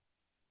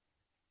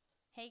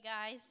Hey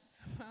guys,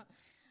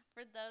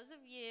 for those of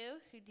you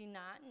who do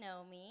not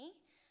know me,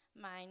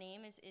 my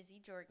name is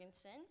Izzy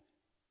Jorgenson.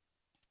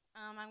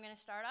 I'm going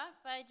to start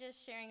off by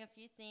just sharing a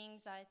few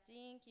things I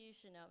think you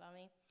should know about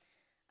me.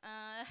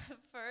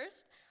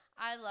 First,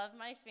 I love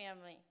my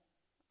family.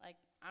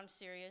 I'm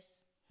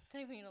serious,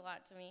 they mean a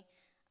lot to me.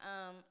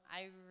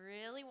 I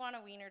really want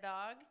a wiener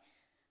dog.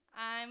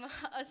 I'm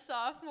a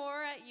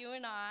sophomore at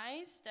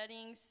UNI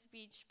studying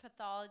speech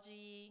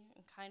pathology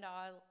and kind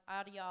of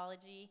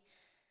audiology.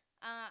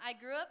 I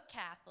grew up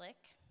Catholic.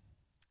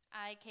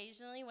 I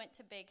occasionally went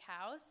to Big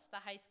House, the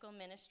high school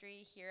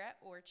ministry here at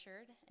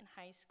Orchard in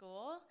high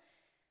school,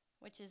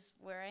 which is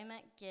where I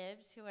met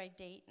Gibbs, who I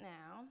date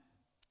now.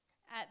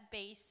 At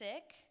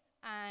Basic,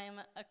 I'm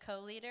a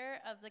co-leader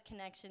of the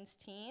Connections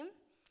team,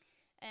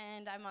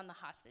 and I'm on the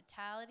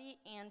hospitality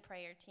and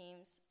prayer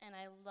teams, and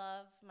I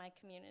love my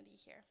community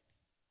here.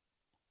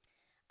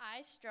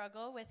 I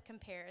struggle with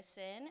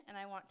comparison, and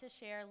I want to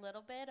share a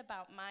little bit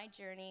about my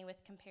journey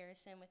with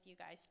comparison with you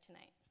guys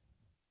tonight.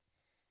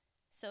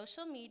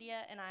 Social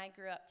media and I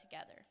grew up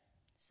together.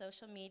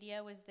 Social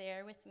media was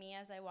there with me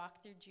as I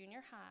walked through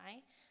junior high,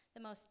 the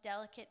most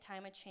delicate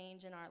time of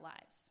change in our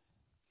lives.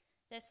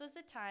 This was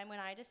the time when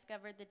I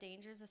discovered the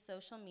dangers of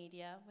social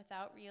media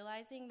without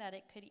realizing that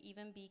it could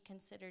even be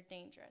considered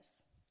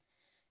dangerous.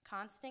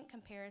 Constant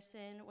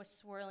comparison was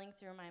swirling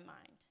through my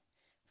mind.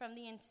 From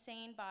the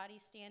insane body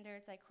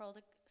standards I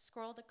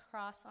scrolled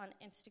across on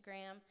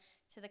Instagram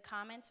to the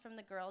comments from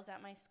the girls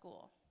at my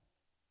school.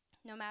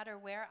 No matter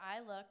where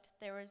I looked,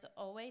 there was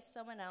always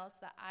someone else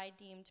that I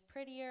deemed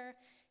prettier,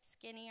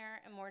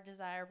 skinnier, and more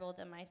desirable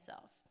than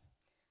myself.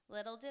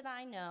 Little did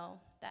I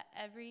know that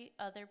every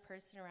other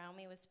person around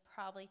me was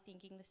probably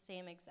thinking the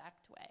same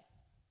exact way.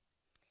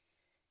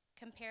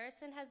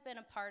 Comparison has been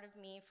a part of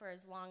me for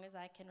as long as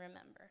I can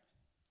remember.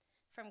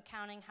 From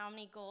counting how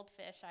many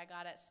goldfish I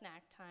got at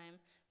snack time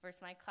versus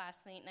my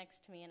classmate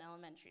next to me in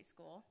elementary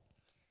school,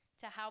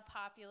 to how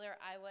popular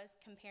I was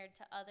compared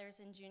to others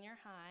in junior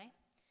high,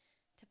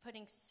 to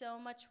putting so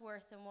much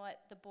worth in what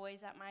the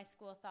boys at my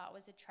school thought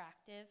was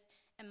attractive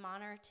and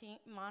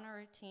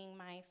monitoring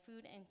my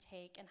food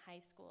intake in high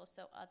school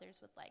so others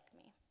would like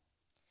me.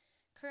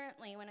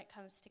 Currently, when it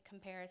comes to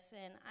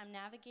comparison, I'm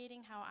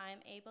navigating how I'm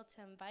able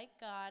to invite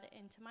God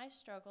into my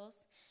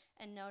struggles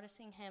and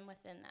noticing Him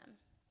within them.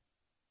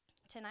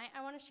 Tonight,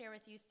 I want to share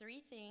with you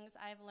 3 things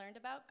I've learned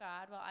about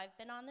God while I've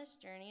been on this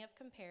journey of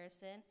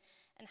comparison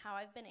and how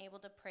I've been able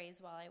to praise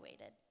while I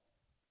waited.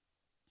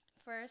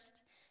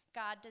 First,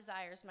 God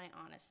desires my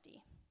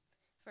honesty.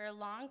 For a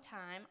long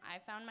time, I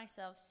found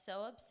myself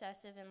so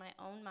obsessive in my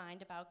own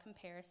mind about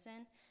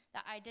comparison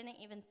that I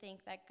didn't even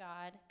think that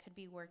God could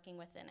be working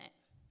within it.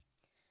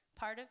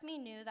 Part of me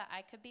knew that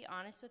I could be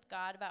honest with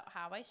God about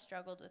how I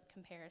struggled with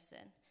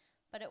comparison,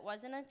 but it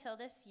wasn't until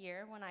this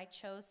year when I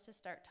chose to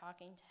start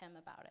talking to Him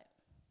about it.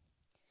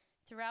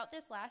 Throughout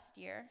this last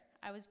year,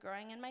 I was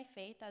growing in my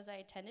faith as I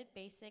attended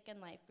basic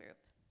and life group,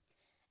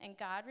 and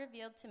God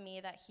revealed to me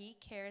that He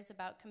cares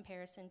about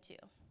comparison too.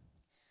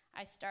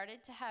 I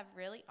started to have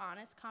really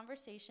honest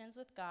conversations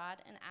with God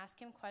and ask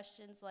Him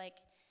questions like,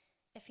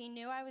 if He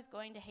knew I was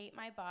going to hate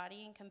my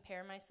body and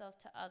compare myself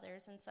to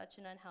others in such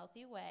an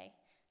unhealthy way,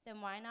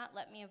 then why not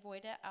let me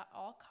avoid it at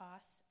all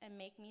costs and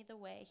make me the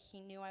way He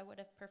knew I would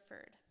have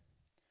preferred?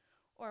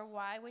 Or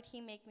why would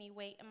He make me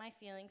wait in my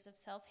feelings of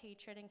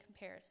self-hatred and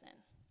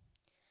comparison?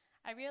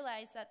 I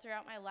realized that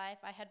throughout my life,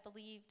 I had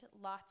believed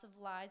lots of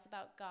lies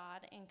about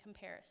God and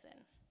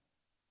comparison.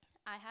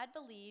 I had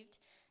believed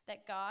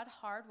that God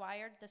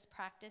hardwired this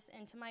practice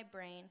into my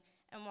brain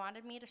and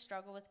wanted me to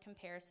struggle with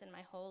comparison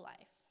my whole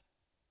life.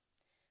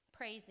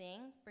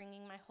 Praising,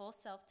 bringing my whole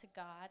self to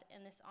God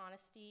in this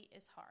honesty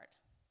is hard.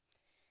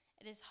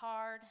 It is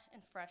hard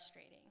and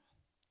frustrating.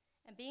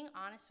 And being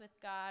honest with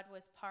God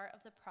was part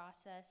of the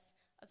process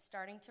of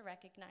starting to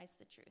recognize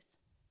the truth.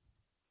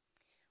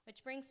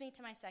 Which brings me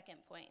to my second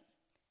point.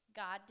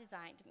 God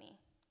designed me.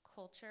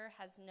 Culture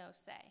has no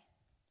say.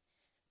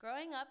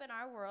 Growing up in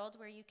our world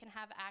where you can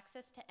have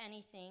access to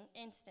anything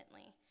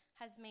instantly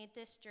has made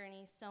this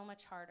journey so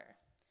much harder.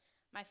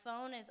 My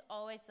phone is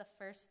always the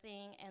first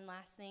thing and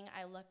last thing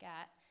I look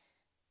at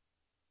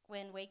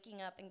when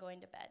waking up and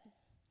going to bed.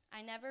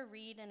 I never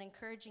read an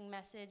encouraging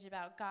message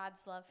about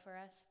God's love for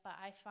us, but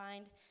I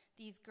find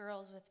these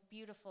girls with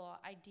beautiful,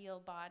 ideal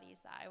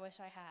bodies that I wish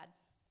I had.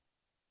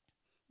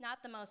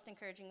 Not the most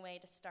encouraging way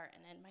to start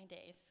and end my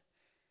days.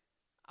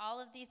 All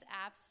of these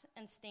apps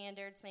and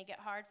standards make it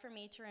hard for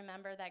me to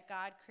remember that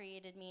God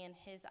created me in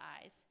His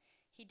eyes.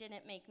 He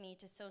didn't make me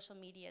to social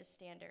media's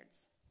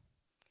standards.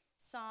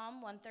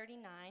 Psalm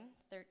 139,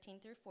 13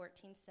 through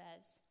 14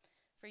 says,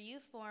 "For you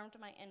formed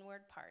my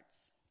inward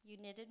parts. You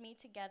knitted me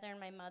together in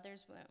my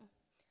mother's womb.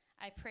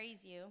 I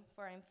praise you,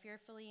 for I am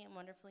fearfully and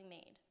wonderfully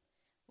made.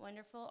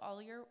 Wonderful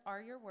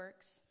are your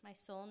works. My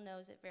soul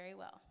knows it very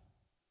well."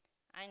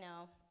 I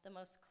know, the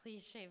most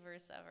cliche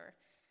verse ever,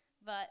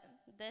 but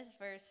this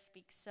verse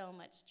speaks so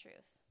much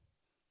truth.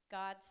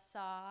 God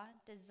saw,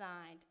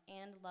 designed,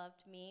 and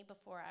loved me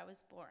before I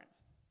was born.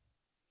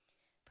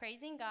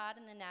 Praising God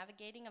in the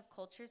navigating of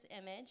culture's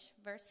image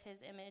versus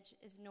his image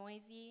is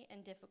noisy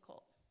and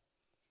difficult.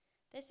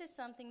 This is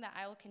something that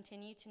I will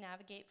continue to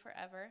navigate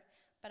forever,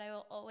 but I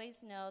will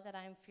always know that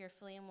I am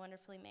fearfully and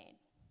wonderfully made.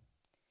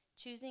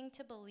 Choosing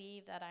to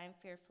believe that I am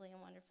fearfully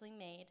and wonderfully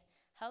made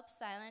helps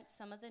silence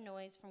some of the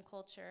noise from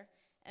culture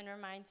and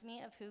reminds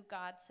me of who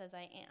God says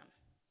I am,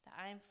 that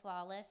I am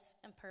flawless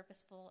and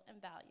purposeful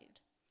and valued,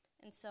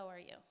 and so are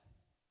you.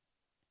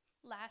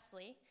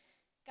 Lastly,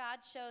 God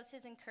shows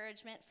his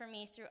encouragement for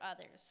me through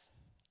others.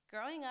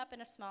 Growing up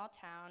in a small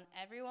town,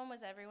 everyone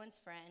was everyone's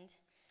friend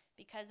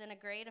because in a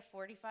grade of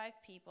 45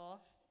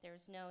 people, there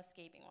was no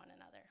escaping one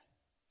another.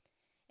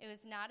 It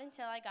was not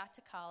until I got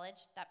to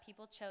college that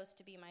people chose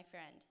to be my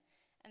friend,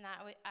 and that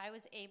I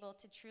was able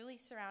to truly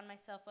surround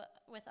myself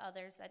with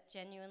others that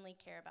genuinely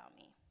care about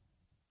me.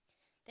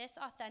 This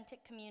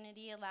authentic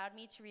community allowed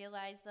me to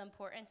realize the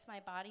importance my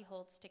body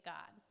holds to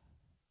God.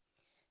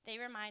 They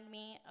remind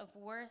me of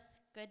worth,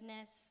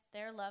 goodness,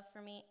 their love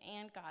for me,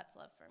 and God's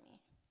love for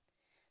me.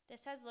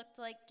 This has looked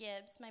like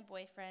Gibbs, my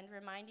boyfriend,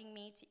 reminding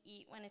me to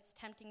eat when it's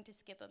tempting to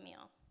skip a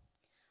meal.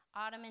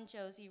 Autumn and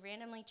Josie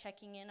randomly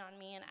checking in on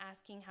me and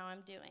asking how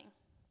I'm doing.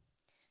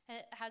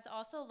 It has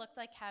also looked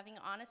like having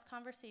honest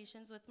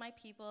conversations with my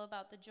people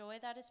about the joy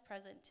that is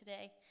present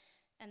today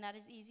and that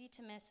is easy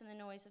to miss in the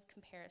noise of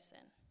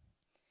comparison.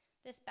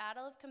 This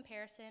battle of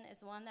comparison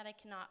is one that I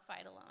cannot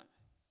fight alone.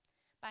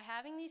 By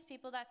having these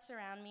people that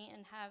surround me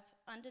and have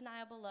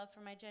undeniable love for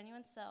my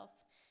genuine self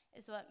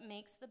is what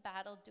makes the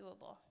battle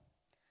doable.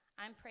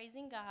 I'm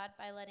praising God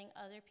by letting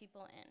other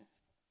people in.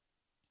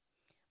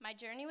 My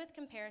journey with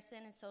comparison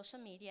and social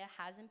media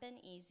hasn't been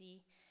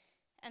easy,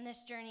 and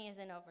this journey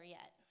isn't over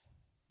yet.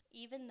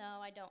 Even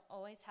though I don't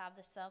always have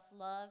the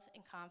self-love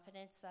and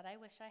confidence that I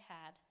wish I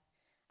had,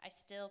 I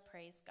still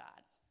praise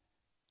God.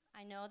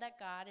 I know that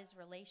God is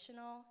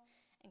relational,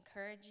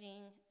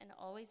 encouraging, and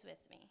always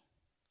with me.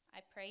 I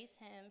praise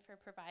him for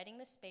providing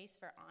the space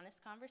for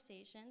honest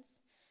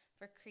conversations,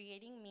 for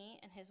creating me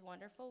in his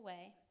wonderful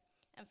way,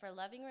 and for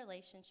loving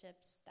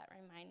relationships that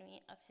remind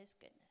me of his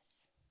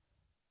goodness.